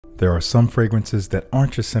There are some fragrances that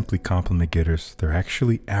aren't just simply compliment getters, they're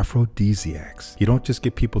actually aphrodisiacs. You don't just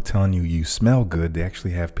get people telling you you smell good, they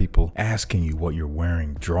actually have people asking you what you're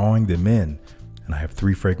wearing, drawing them in. And I have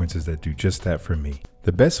 3 fragrances that do just that for me.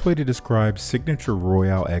 The best way to describe Signature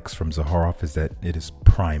Royale X from Zaharoff is that it is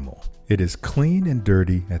primal. It is clean and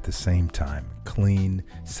dirty at the same time. Clean,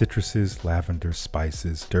 citruses, lavender,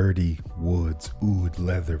 spices, dirty, woods, oud,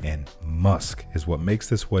 leather, and musk is what makes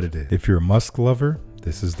this what it is. If you're a musk lover,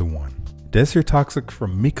 this is the one. Desert Toxic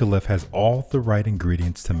from Mikolev has all the right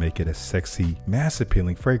ingredients to make it a sexy, mass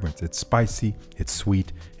appealing fragrance. It's spicy, it's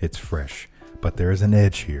sweet, it's fresh. But there is an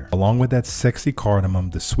edge here. Along with that sexy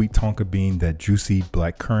cardamom, the sweet tonka bean, that juicy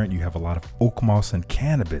black currant, you have a lot of oak moss and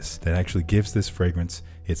cannabis that actually gives this fragrance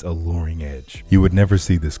its alluring edge. You would never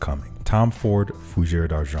see this coming. Tom Ford Fougere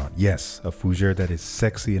d'Argent. Yes, a fougere that is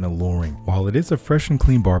sexy and alluring. While it is a fresh and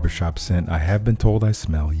clean barbershop scent, I have been told I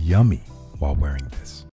smell yummy while wearing this.